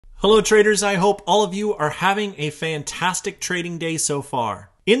Hello traders, I hope all of you are having a fantastic trading day so far.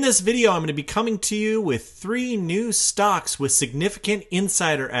 In this video, I'm going to be coming to you with 3 new stocks with significant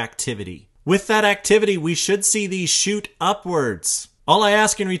insider activity. With that activity, we should see these shoot upwards. All I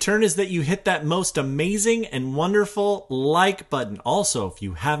ask in return is that you hit that most amazing and wonderful like button. Also, if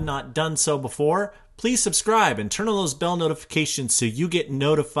you have not done so before, please subscribe and turn on those bell notifications so you get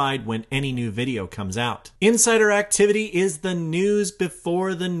notified when any new video comes out. Insider activity is the news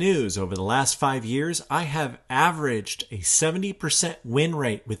before the news. Over the last 5 years, I have averaged a 70% win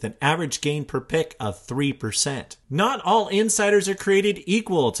rate with an average gain per pick of 3%. Not all insiders are created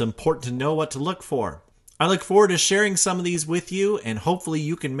equal. It's important to know what to look for. I look forward to sharing some of these with you, and hopefully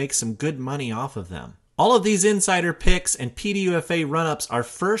you can make some good money off of them. All of these insider picks and PDUFA run-ups are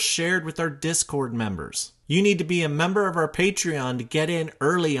first shared with our Discord members. You need to be a member of our Patreon to get in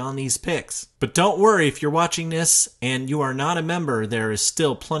early on these picks. But don't worry, if you're watching this and you are not a member, there is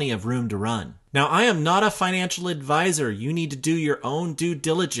still plenty of room to run. Now, I am not a financial advisor. You need to do your own due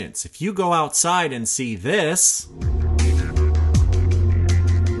diligence. If you go outside and see this,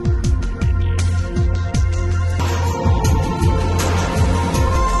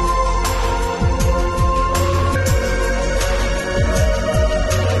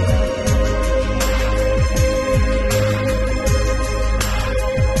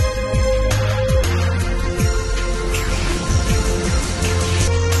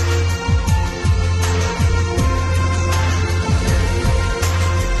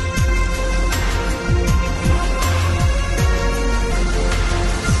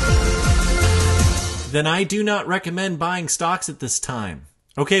 then I do not recommend buying stocks at this time.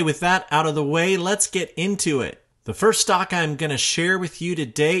 Okay, with that out of the way, let's get into it. The first stock I'm going to share with you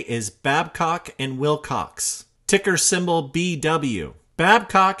today is Babcock & Wilcox, ticker symbol BW.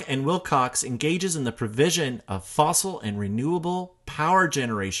 Babcock & Wilcox engages in the provision of fossil and renewable power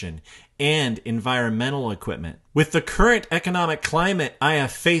generation and environmental equipment. With the current economic climate, I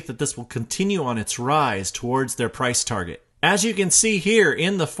have faith that this will continue on its rise towards their price target. As you can see here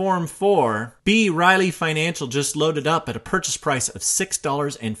in the Form 4, B. Riley Financial just loaded up at a purchase price of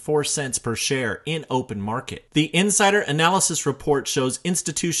 $6.04 per share in open market. The insider analysis report shows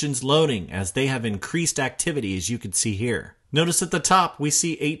institutions loading as they have increased activity, as you can see here. Notice at the top we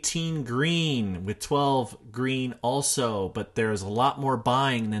see 18 green with 12 green also, but there's a lot more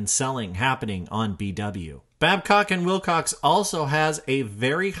buying than selling happening on BW. Babcock & Wilcox also has a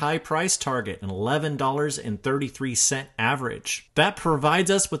very high price target, an $11.33 average. That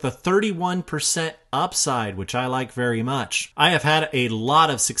provides us with a 31% upside, which I like very much. I have had a lot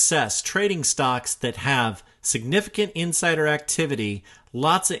of success trading stocks that have significant insider activity,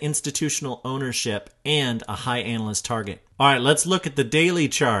 lots of institutional ownership, and a high analyst target. All right, let's look at the daily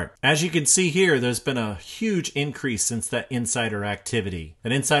chart. As you can see here, there's been a huge increase since that insider activity.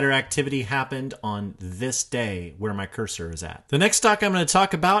 That insider activity happened on this day where my cursor is at. The next stock I'm going to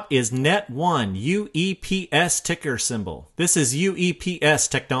talk about is Net1, UEPS ticker symbol. This is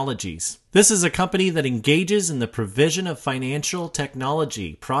UEPS Technologies. This is a company that engages in the provision of financial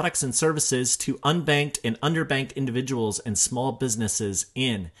technology, products and services to unbanked and underbanked individuals and small businesses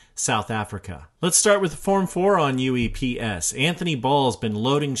in South Africa. Let's start with Form 4 on UEPS. Anthony Ball's been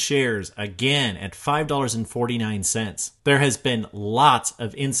loading shares again at $5.49. There has been lots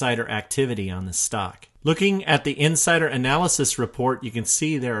of insider activity on this stock. Looking at the insider analysis report, you can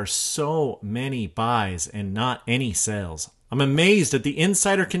see there are so many buys and not any sales. I'm amazed at the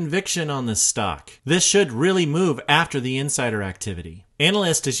insider conviction on this stock. This should really move after the insider activity.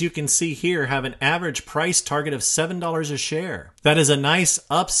 Analysts, as you can see here, have an average price target of $7 a share. That is a nice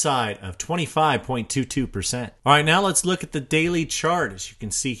upside of 25.22%. All right, now let's look at the daily chart. As you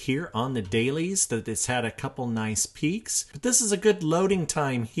can see here on the dailies, that it's had a couple nice peaks. But this is a good loading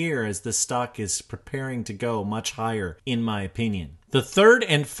time here as the stock is preparing to go much higher, in my opinion. The third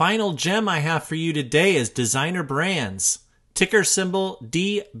and final gem I have for you today is Designer Brands. Ticker symbol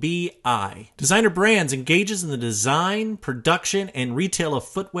DBI. Designer Brands engages in the design, production, and retail of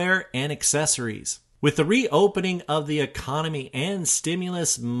footwear and accessories. With the reopening of the economy and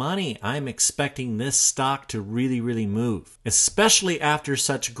stimulus money, I'm expecting this stock to really move, especially after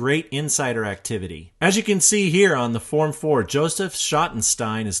such great insider activity. As you can see here on the Form 4, Joseph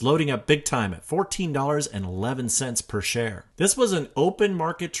Schottenstein is loading up big time at $14.11 per share. This was an open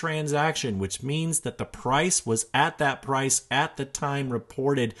market transaction, which means that the price was at that price at the time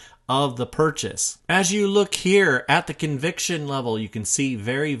reported of the purchase. As you look here at the conviction level, you can see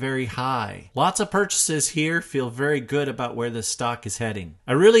very, very high. Lots of purchases here. Feel very good about where this stock is heading.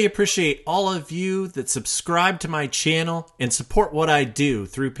 I really appreciate all of you that subscribe to my channel and support what I do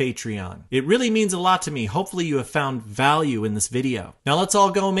through Patreon. It really means a lot to me. Hopefully you have found value in this video. Now let's all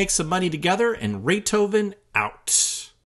go make some money together, and Raythoven out.